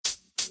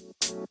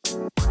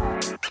Oh,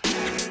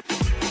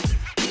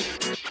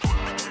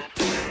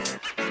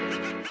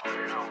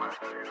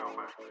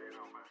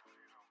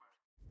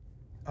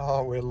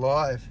 we're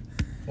live.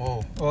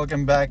 Whoa.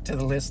 Welcome back to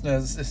the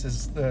listeners. This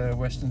is the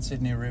Western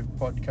Sydney Riv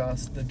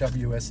podcast, the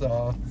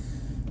WSR,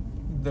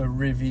 the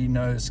Rivy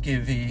No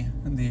Skivvy,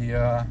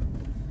 the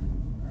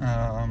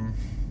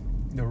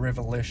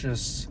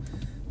Rivalicious,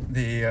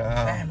 the...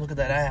 Damn, look at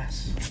that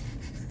ass.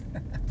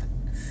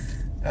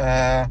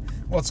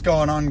 What's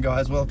going on,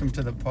 guys? Welcome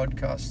to the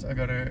podcast. I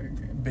got a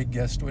big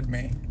guest with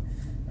me.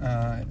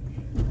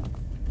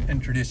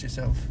 Introduce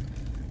yourself.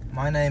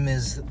 My name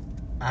is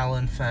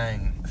Alan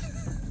Fang.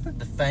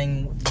 The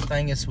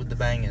Fangest with the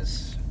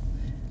bangers.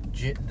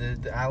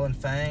 The Alan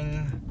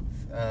Fang,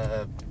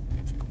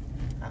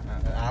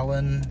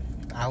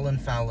 Alan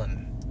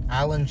Fallon.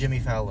 Alan Jimmy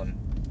Fallon.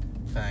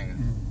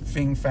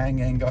 Fang. Fang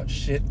ain't got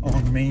shit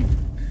on me.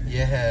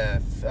 Yeah,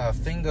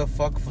 finger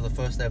fuck for the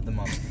first day of the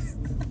month.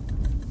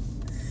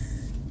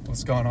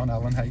 What's going on,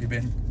 Alan? How you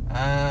been?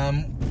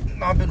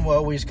 I've been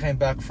well. We just came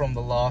back from the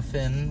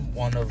Laugh-In,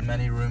 one of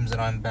many rooms that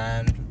I'm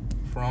banned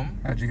from.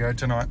 How'd you go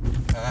tonight?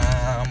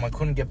 I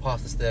couldn't get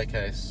past the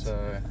staircase,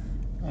 so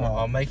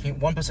I'm making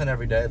 1%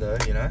 every day, though,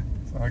 you know.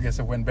 So I guess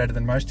it went better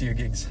than most of your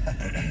gigs.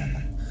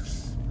 Can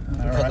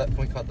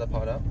we cut that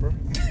part out, bro?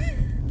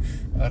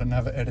 I don't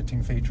have an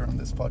editing feature on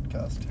this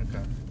podcast.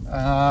 Okay.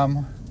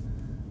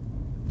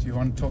 Do you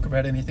want to talk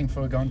about anything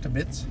before we go into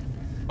bits?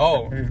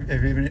 Oh.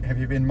 Have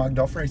you been mugged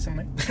off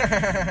recently?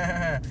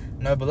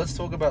 No, but let's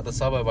talk about the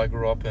suburb I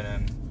grew up in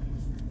and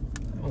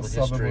What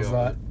suburb was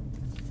that?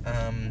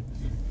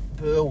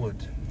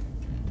 Burwood.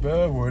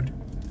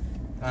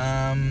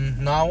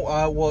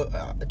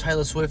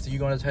 Taylor Swift. Are you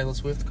going to Taylor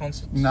Swift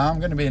concerts? No, I'm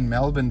going to be in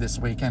Melbourne this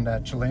weekend,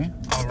 actually.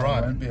 Oh, right.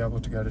 I won't be able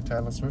to go to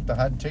Taylor Swift. I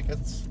had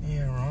tickets.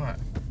 Yeah, right.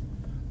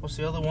 What's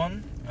the other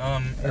one?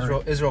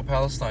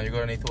 Israel-Palestine. You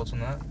got any thoughts on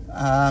that?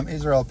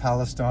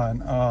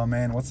 Israel-Palestine. Oh,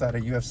 man, what's that, a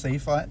UFC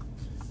fight?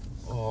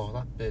 Oh,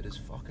 that bit is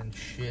fucking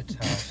shit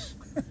house.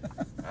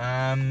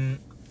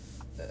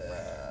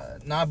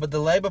 Nah, but the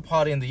Labour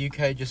Party in the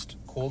UK just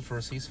called for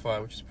a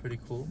ceasefire, which is pretty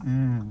cool.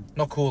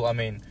 Not cool, I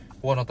mean,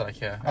 well, not that I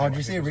care. Oh, did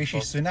you see Rishi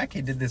Sunak?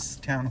 He did this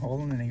town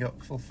hall and then he got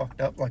full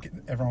fucked up. Like,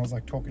 everyone was,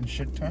 like, talking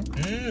shit to him.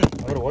 I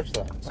gotta watch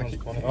that. Sounds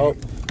funny. Oh,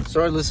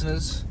 sorry,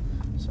 listeners.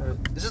 Sorry.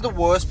 This is the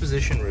worst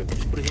position, Rip.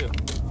 Just put it here.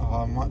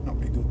 Oh, it might not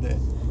be good there.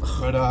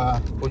 But,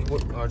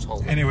 just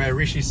hold it. Anyway,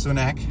 Rishi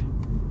Sunak,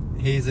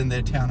 he's in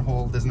their town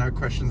hall. There's no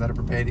questions that are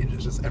prepared.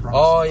 It's just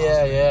everyone. Oh,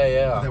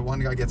 yeah. Then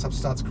one guy gets up,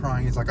 starts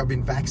crying. He's like, I've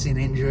been vaccine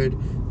injured.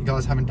 You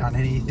guys haven't done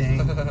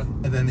anything.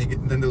 And then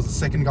there was a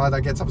second guy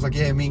that gets up. Was like,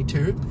 yeah, me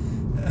too.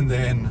 And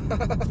then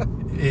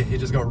he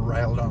just got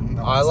railed on.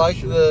 I like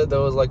there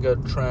was like a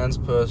trans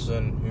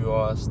person who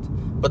asked,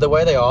 but the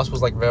way they asked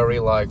was like very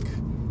like,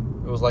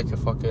 it was like a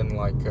fucking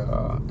like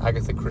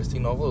Agatha Christie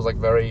novel. It was like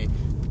very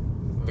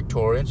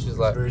Victorian. She's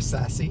like very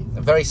sassy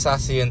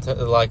and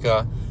like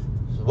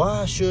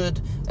why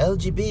should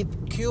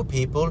LGBTQ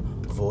people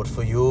vote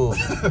for you?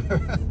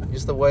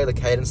 Just the way the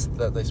cadence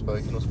that they spoke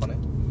in was funny.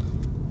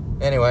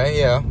 Anyway,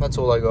 yeah, that's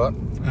all I got.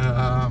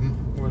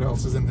 What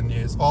else is in the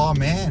news? Oh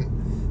man,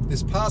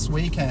 this past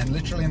weekend,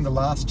 literally in the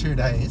last 2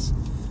 days,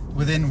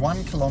 within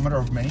 1 kilometre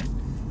of me,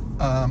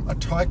 a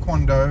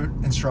Taekwondo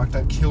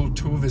instructor killed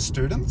 2 of his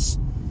students.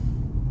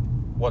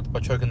 What, by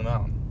choking them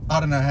out? I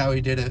don't know how he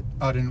did it.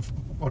 I didn't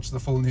watch the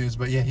full news,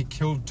 but yeah, he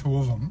killed 2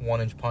 of them.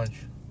 1-inch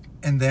punch.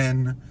 And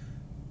then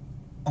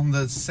on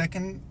the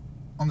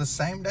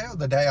same day or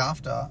the day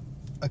after,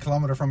 1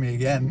 kilometre from me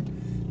again,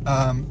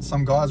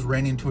 some guys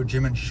ran into a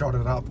gym and shot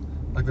it up.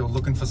 Like they were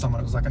looking for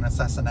someone. It was like an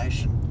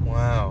assassination.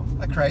 Wow.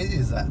 How crazy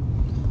is that?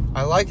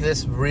 I like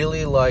this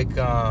really like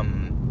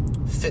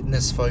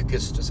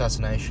fitness-focused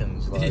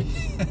assassinations. Like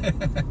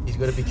he's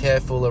got to be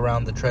careful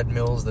around the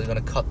treadmills. They're going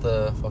to cut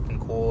the fucking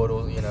cord,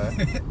 or you know.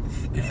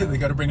 Yeah, they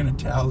got to bring in a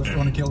towel if you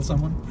want to kill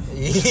someone.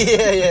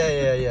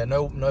 Yeah.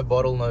 No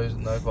bottle, no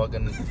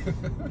fucking,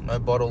 no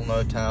bottle,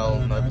 no towel,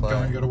 no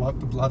play. You got to wipe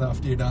the blood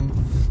after you're done.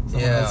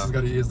 Someone else has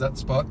got to use that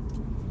spot.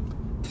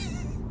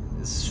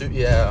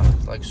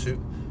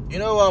 You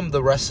know,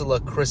 the wrestler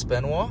Chris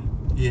Benoit.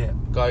 Yeah.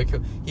 Guy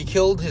he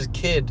killed his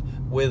kid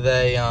with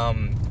a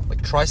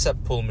like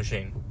tricep pull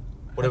machine,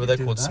 whatever they're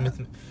called. Smith.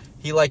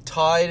 He like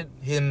tied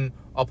him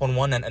up on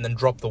one end and then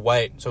dropped the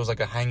weight, so it was like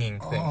a hanging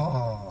thing.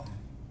 Oh,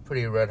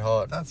 pretty red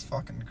hot. That's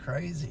fucking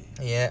crazy.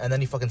 Yeah, and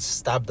then he fucking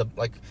stuck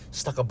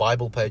a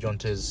Bible page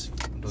onto his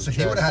So chest.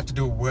 he would have had to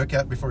do a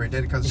workout before he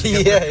did it, because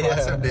to get the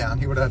tricep down,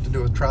 he would have had to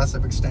do a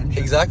tricep extension.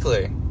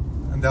 Exactly.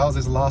 And that was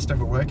his last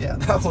ever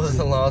workout. That was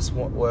the last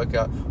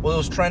workout. Well, it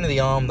was training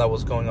the arm that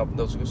was going up,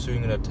 that was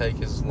soon going to take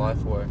his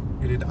life away.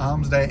 He did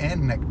arms day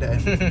and neck day.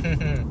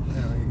 There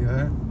we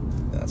go.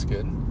 That's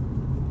good.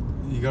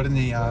 You got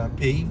any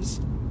peeves?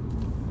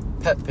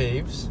 Pet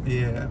peeves?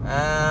 Yeah.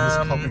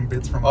 Just copying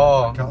bits from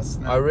our podcast.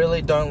 No. I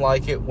really don't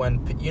like it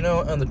when, you know,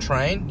 on the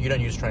train, you don't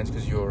use trains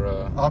because you're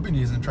I've been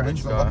using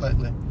trains a lot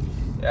lately.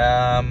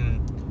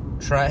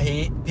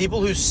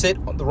 People who sit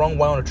the wrong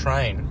way on a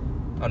train.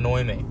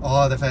 annoy me.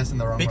 Oh, they're facing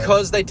the wrong way.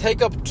 Because they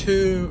take up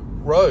 2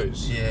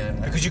 rows. Yeah.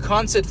 Because you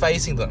can't sit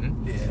facing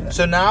them. Yeah.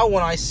 So now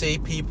when I see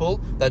people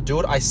that do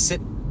it, I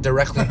sit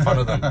directly in front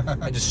of them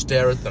and just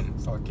stare at them.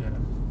 Fuck yeah.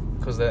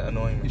 Because they're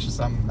annoying me. It's just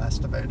I'm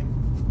masturbating.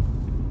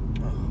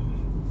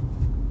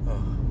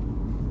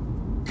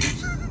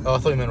 Oh, I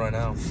thought you meant right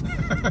now.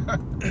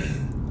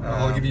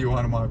 I'll give you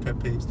one of my pet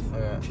peeves.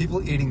 Okay.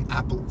 People eating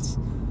apples.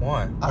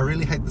 Why? I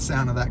really hate the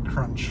sound of that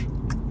crunch.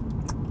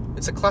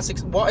 It's a classic...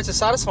 What? It's a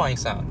satisfying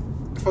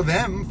sound. For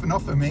them,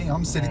 not for me.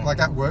 I'm sitting, like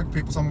at work,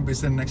 someone will be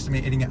sitting next to me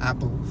eating an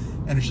apple,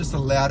 and it's just the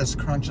loudest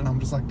crunch, and I'm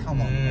just like,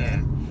 come on,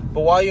 man.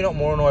 But why are you not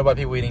more annoyed by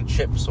people eating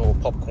chips or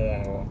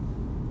popcorn or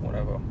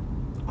whatever?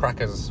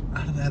 Crackers.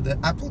 I don't know, the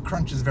apple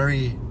crunch is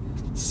very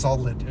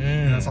solid.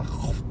 And it's like,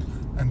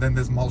 and then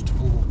there's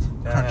multiple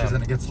crunches,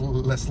 and it gets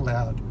less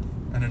loud,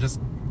 and it just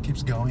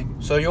keeps going.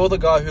 So you're the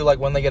guy who, like,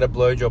 when they get a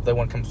blowjob, they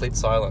want complete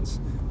silence.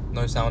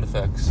 No sound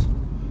effects.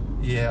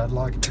 Yeah, I'd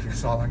like it to be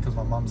silent because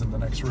my mum's in the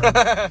next room.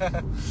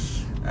 I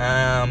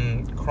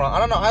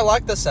don't know. I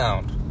like the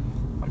sound.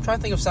 I'm trying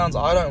to think of sounds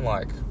I don't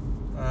like.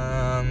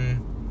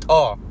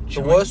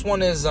 The worst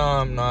one is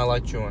no, I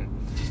like chewing.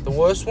 The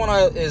worst one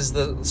is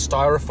the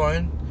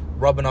styrofoam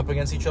rubbing up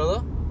against each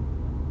other.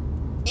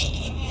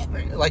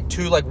 Like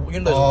two, like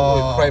you know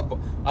those crepe.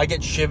 I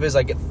get shivers.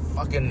 I get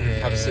fucking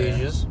have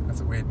seizures.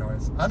 That's a weird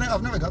noise.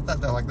 I've never got that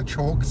though. Like the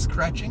chalk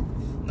scratching.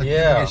 Like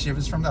I get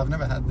shivers from that. I've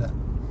never had that.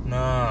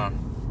 Nah.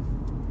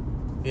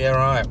 Yeah,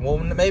 right. Well,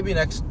 maybe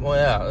next. Well,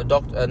 yeah,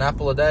 an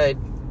apple a day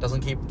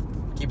doesn't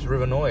keeps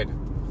Riv annoyed.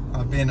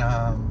 I've been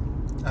at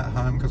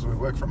home because we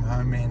work from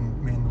home, me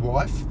and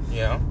wife.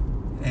 Yeah.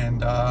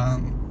 And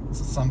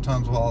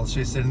sometimes while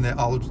she's sitting there,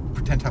 I'll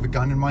pretend to have a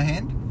gun in my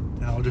hand,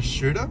 and I'll just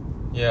shoot her.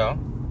 Yeah.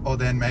 Or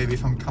then maybe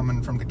if I'm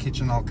coming from the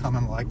kitchen, I'll come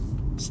and like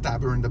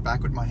stab her in the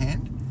back with my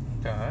hand.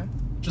 Okay.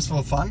 Just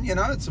for fun, you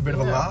know, it's a bit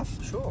of a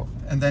laugh. Sure.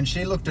 And then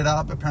she looked it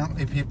up.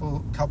 Apparently,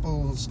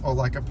 couples, or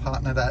like a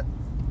partner that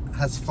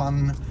has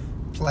fun,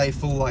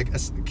 playful, like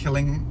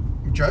killing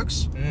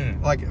jokes.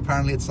 Like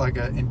apparently, it's like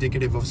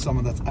indicative of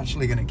someone that's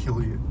actually going to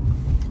kill you.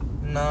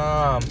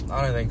 Nah,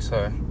 I don't think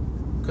so.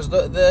 Because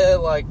they're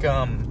like,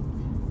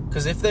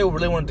 because if they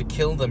really wanted to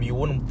kill them, you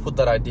wouldn't put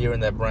that idea in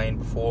their brain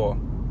before.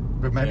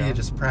 But maybe you're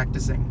just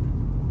practicing.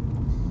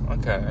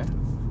 Okay.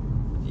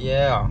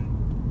 Yeah.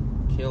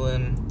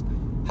 Killing.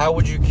 How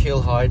would you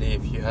kill Heidi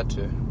if you had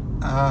to?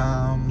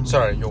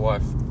 Sorry, your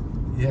wife.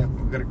 Yeah,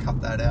 we've got to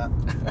cut that out.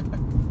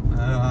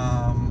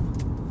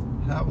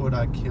 How would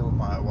I kill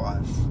my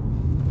wife?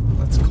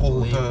 Let's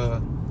call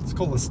her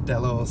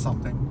Stella or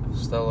something.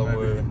 Stella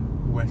Wu.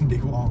 Wendy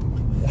Wong.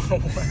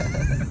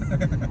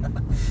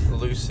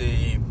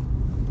 Lucy.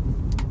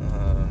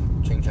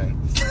 Ching Chang.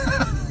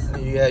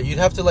 Yeah, you'd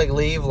have to like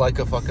leave like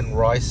a fucking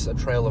a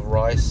trail of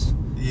rice.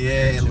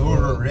 Yeah,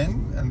 lure her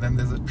in, and then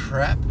there's a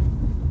trap.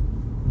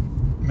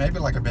 Maybe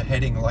like a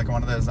beheading, like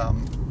one of those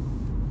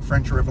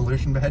French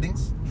Revolution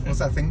beheadings. What's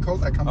that thing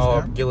called that comes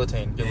down?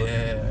 Guillotine.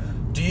 Yeah.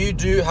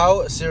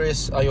 How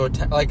serious are your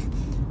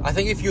I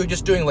think if you're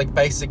just doing like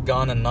basic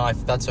gun and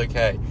knife, that's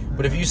okay.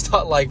 But if you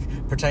start like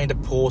pretending to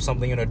pour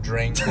something in a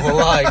drink or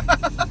like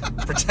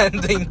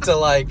pretending to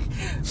like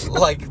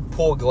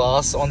pour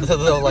glass onto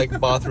the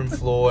like bathroom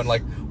floor and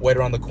like wait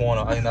around the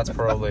corner, I think that's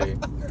probably.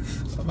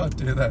 I might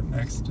do that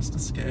next just to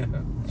scare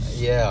her.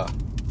 Yeah.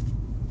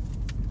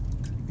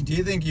 Do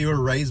you think you were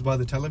raised by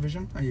the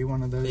television? Are you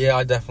one of those? Yeah,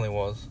 I definitely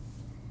was.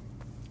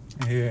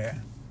 Yeah.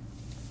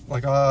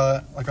 Like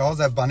I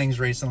was at Bunnings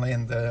recently,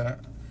 and the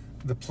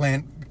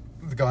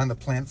guy in the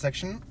plant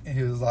section,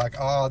 he was like,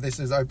 "Oh, this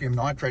is opium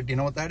nitrate. Do you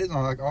know what that is?" And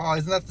I'm like, "Oh,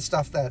 isn't that the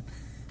stuff that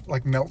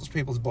like melts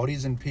people's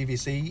bodies in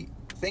PVC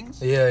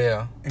things?"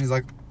 Yeah. And he's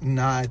like,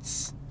 "Nah,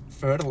 it's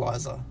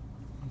fertilizer."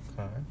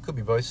 Okay. Could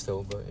be both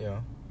still, but yeah.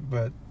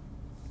 But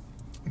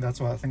that's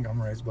why I think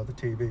I'm raised by the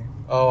TV.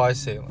 Oh, I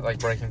see. Like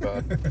Breaking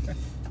Bad.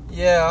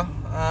 Yeah.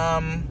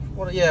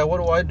 What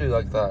do I do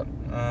like that?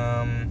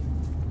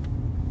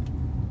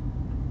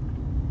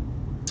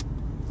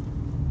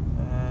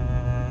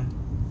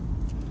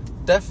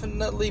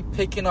 Definitely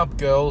picking up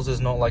girls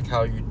is not like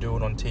how you do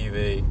it on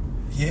TV.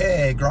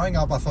 Yeah, growing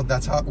up, I thought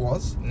that's how it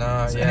was.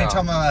 No, so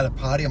anytime I'm at a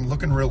party, I'm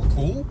looking real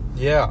cool.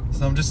 Yeah.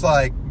 So I'm just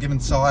like giving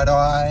side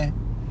eye.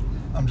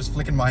 I'm just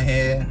flicking my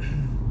hair.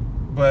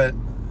 But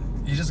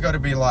you just got to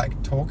be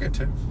like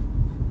talkative.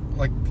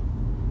 Like,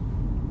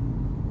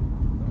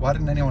 why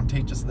didn't anyone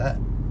teach us that?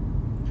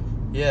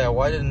 Yeah,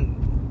 why didn't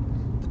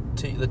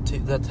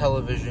the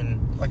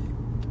television... Like,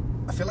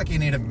 I feel like you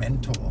need a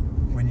mentor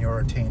when you're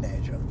a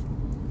teenager.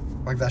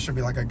 Like, that should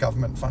be like a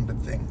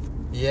government-funded thing.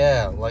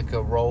 Yeah, like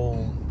a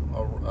role...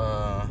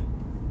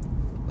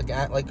 like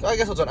I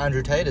guess it's on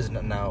Andrew Tate, isn't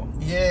it, now?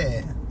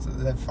 Yeah, so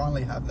they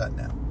finally have that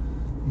now.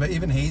 But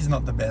even he's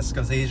not the best,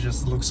 because he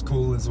just looks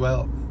cool as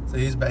well. So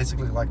he's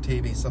basically like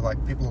TV, so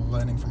like people are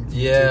learning from YouTube.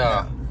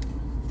 Yeah.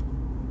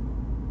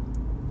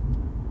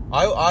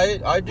 Now.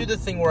 I do the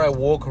thing where I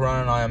walk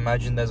around and I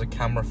imagine there's a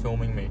camera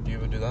filming me. Do you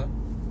ever do that?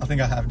 I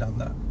think I have done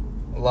that.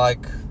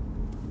 Like,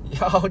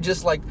 Yeah, I'll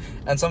just like,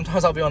 and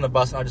sometimes I'll be on the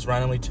bus and I just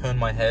randomly turn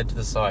my head to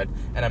the side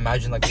and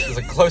imagine like there's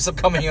a close up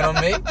coming in on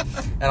me,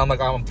 and I'm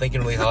like, I'm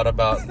thinking really hard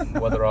about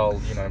whether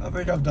I'll, you know. I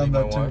think I've done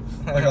that too.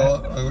 Like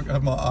I'll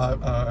have my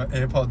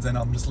AirPods in,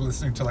 I'm just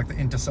listening to like the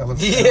Interstellar.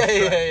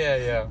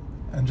 Yeah.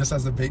 And just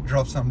as the beat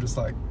drops, I'm just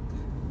like.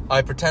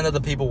 I pretend that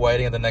the people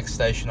waiting at the next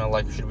station are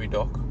like, should we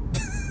dock?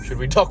 Should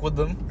we dock with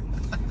them?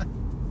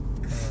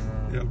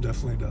 Yeah, I've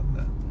definitely done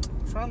that.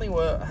 I'm trying to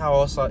think how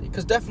else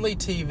because definitely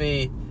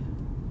TV.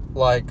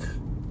 Like,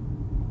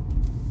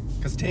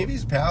 because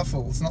TV's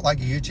powerful. It's not like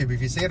YouTube.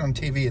 If you see it on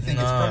TV, you think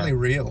it's probably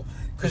real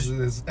because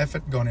there's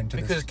effort gone into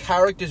this. Because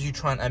characters you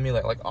try and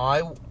emulate. Like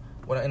I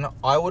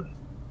would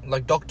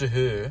like Doctor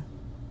Who,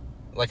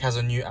 like has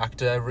a new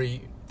actor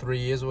every 3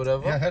 years or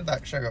whatever. Yeah, I heard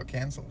that show got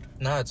cancelled.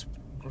 No, it's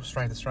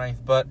strength to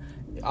strength. But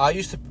I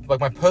used to like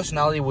my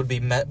personality would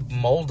be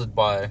molded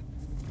by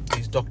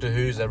these Doctor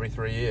Who's every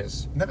 3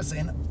 years. Never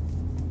seen it.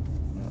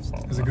 No, it's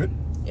not. Is it good?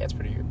 Yeah, it's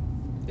pretty good.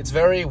 It's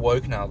very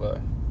woke now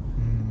though.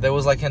 There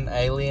was like an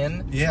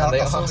alien. Yeah,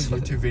 I saw a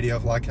YouTube video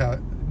of like how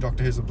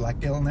Doctor Who's a black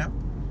girl now.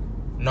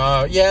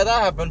 No, yeah,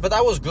 that happened, but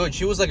that was good.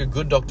 She was like a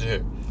good Doctor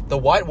Who. The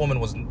white woman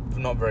was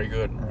not very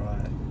good.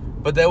 Right.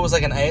 But there was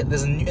like in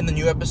the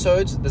new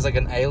episodes, there's like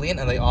an alien,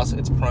 and they ask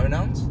its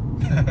pronouns,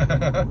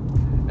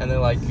 and they're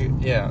like,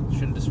 yeah,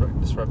 shouldn't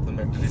disrupt the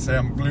mood. Did he say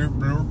I'm bloop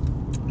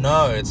bloop?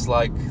 No, it's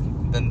like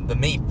the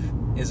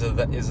meep is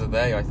a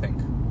they, I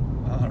think.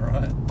 Oh,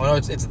 right. Oh no,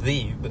 it's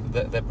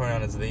their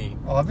pronoun is the.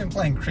 Oh, I've been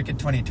playing Cricket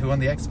 22 on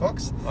the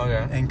Xbox.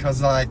 Okay. And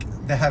because like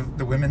they have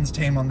the women's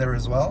team on there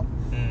as well,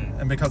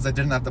 and because they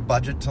didn't have the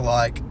budget to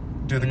like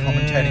do the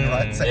commentating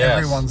right, so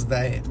everyone's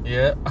there.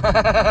 Yeah.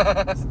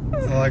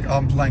 So like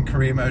I'm playing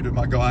career mode with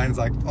my guy, and it's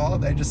like, oh,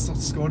 they just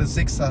scored a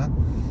sixer.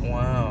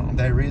 Wow.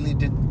 They really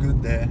did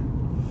good there.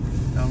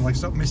 And I'm like,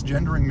 stop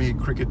misgendering me,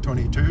 Cricket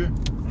 22.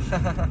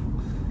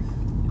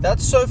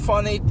 That's so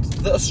funny.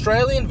 The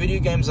Australian video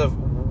games are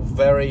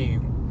very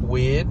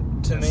weird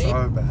to me.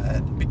 So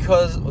bad.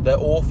 Because they're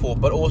awful,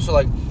 but also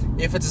like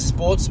if it's a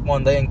sports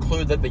one, they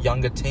include like the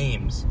younger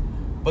teams.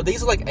 But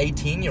these are like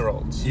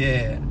 18-year-olds.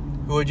 Yeah.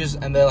 Who are just,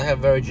 and they like, have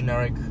very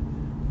generic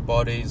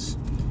bodies.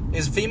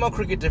 Is female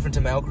cricket different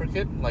to male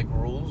cricket? Like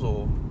rules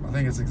or? I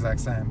think it's the exact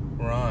same.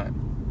 Right.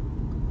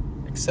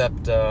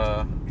 Except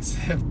yeah,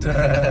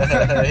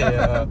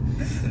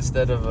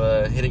 instead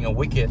of hitting a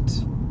wicket.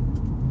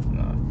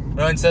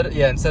 No, instead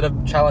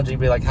of challenging,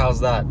 be like, how's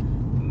that?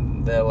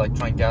 They're like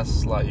trying to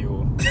gaslight you.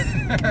 Or,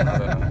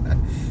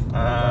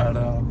 I don't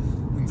know.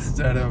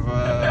 Instead of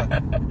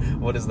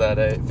what is that?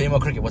 Female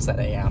cricket? What's that?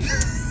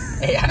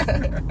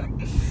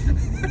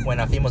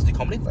 When females do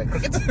comedy like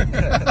cricket.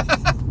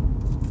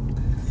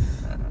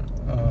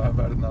 How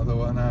about another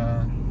one?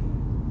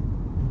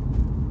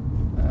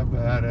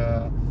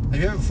 Have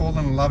you ever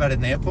fallen in love at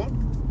an airport?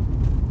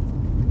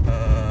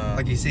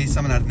 Like you see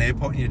someone at an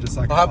airport and you're just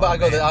like, I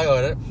got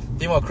it.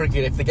 Female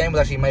cricket, if the game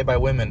was actually made by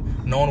women,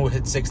 no one would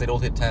hit 6, they'd all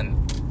hit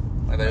 10.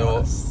 Like they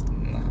all...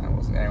 Nah, it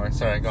wasn't. Anyway,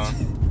 sorry, go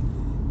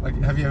on. Like,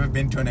 have you ever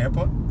been to an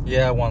airport?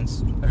 Yeah,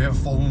 once. Have you ever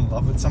fallen in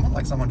love with someone?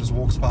 Like someone just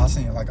walks past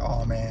and you're like,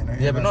 oh man.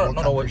 Yeah, but not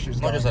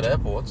always, not just at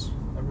airports.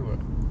 Everywhere.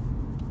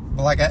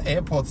 But like at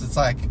airports, it's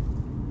like,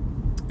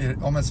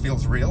 it almost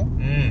feels real.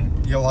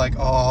 You're like,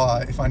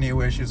 oh, if I knew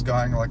where she was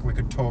going, like we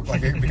could talk.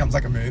 Like it becomes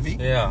like a movie.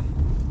 Yeah.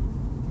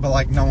 But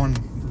like no one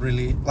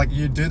really, like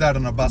you do that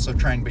on a bus or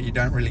train, but you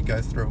don't really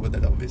go through with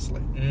it, obviously.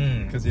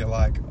 Because you're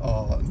like,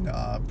 oh,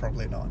 nah,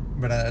 probably not.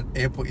 But at an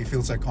airport, you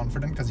feel so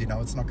confident because you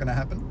know it's not going to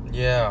happen.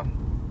 Yeah.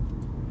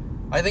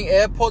 I think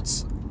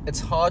airports,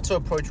 it's hard to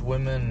approach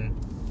women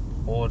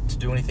or to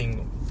do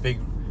anything big.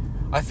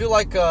 I feel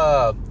like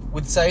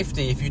with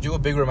safety, if you do a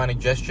big romantic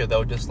gesture,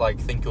 they'll just like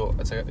think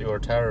you're a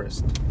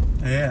terrorist.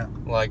 Yeah.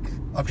 Like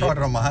I've tried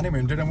it on my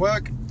honeymoon, didn't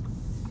work.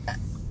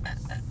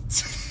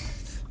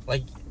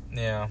 Like,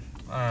 yeah,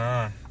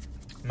 I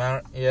don't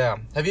know. Yeah.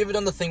 Have you ever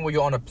done the thing where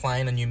you're on a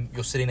plane and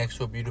you're sitting next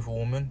to a beautiful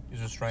woman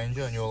who's a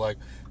stranger and you're like,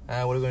 what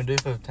are we going to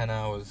do for 10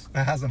 hours?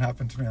 That hasn't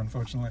happened to me,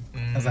 unfortunately.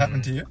 Has it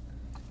happened to you?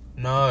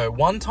 No.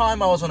 One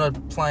time I was on a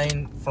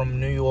plane from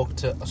New York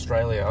to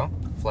Australia,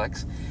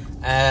 flex,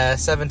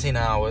 17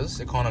 hours,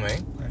 economy.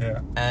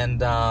 Yeah.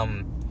 And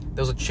there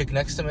was a chick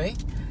next to me.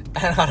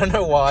 And I don't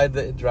know why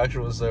the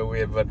interaction was so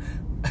weird, but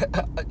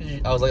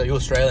I was like, are you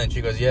Australian?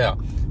 She goes, yeah.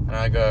 And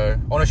I go,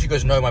 oh no, she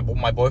goes, no,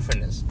 my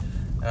boyfriend is.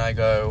 And I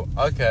go,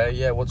 okay,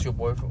 yeah, what's your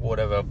boyfriend,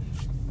 whatever.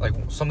 Like,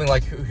 something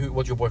like,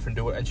 what's your boyfriend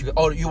do? And she goes,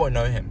 oh, you won't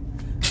know him.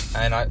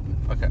 And I,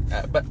 okay,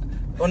 but,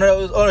 oh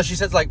no, she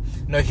said like,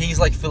 no, he's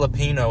like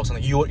Filipino or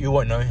something, you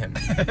won't know him.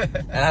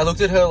 And I looked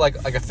at her like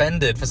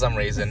offended for some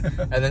reason.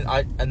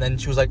 And then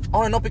she was like,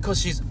 oh, not because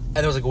she's, and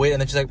it was like weird.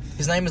 And then she's like,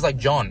 his name is like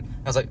John.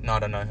 And I was like, no, I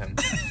don't know him.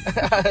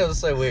 It was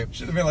so weird.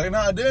 Should have been like, no,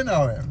 I do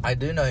know him. I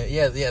do know him.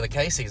 Yeah, the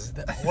Caseys.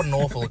 What an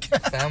awful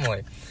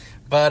family.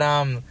 But,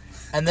 and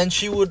then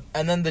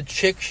the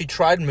chick, she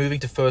tried moving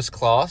to first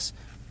class,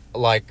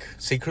 like,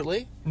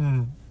 secretly.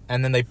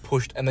 And then they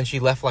pushed, and then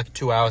she left like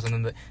 2 hours, and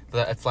then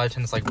the flight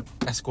attendants like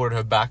escorted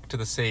her back to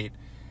the seat.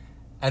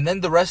 And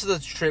then the rest of the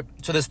trip,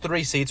 so there's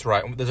 3 seats,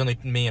 right? There's only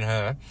me and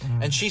her.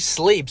 And she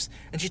sleeps,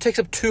 and she takes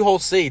up 2 whole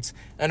seats,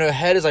 and her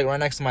head is like right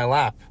next to my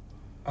lap.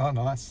 Oh,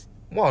 nice.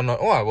 Well, no,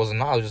 well, it wasn't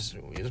nice.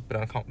 It was just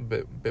a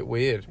bit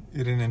weird.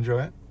 You didn't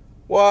enjoy it?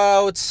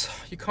 Well,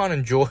 you can't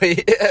enjoy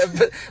it.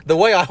 But the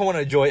way I want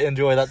to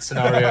enjoy that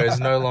scenario is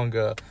no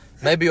longer.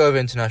 Maybe over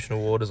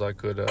international waters I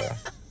could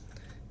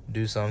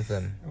do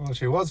something. Well,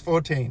 she was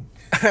 14.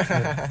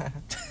 Yeah.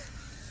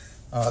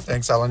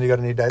 Thanks, Alan. You got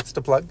any dates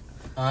to plug?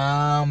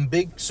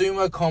 Big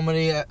sumo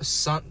comedy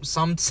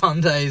some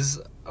Sundays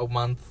a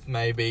month,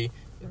 maybe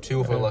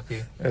 2 if we're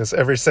lucky. It's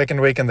every second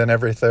week, and then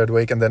every third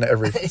week, and then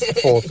every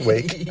 4th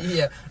week.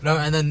 Yeah, no,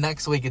 and then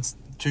next week it's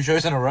 2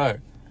 shows in a row.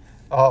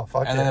 Oh,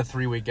 fuck. And then a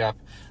 3-week gap.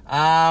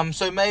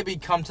 So maybe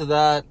come to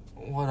that.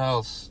 What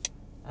else?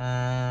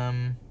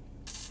 I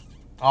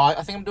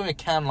think I'm doing a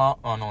can laugh.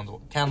 Oh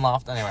no, can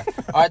laugh. Anyway,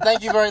 all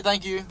right.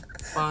 Thank you.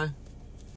 Bye.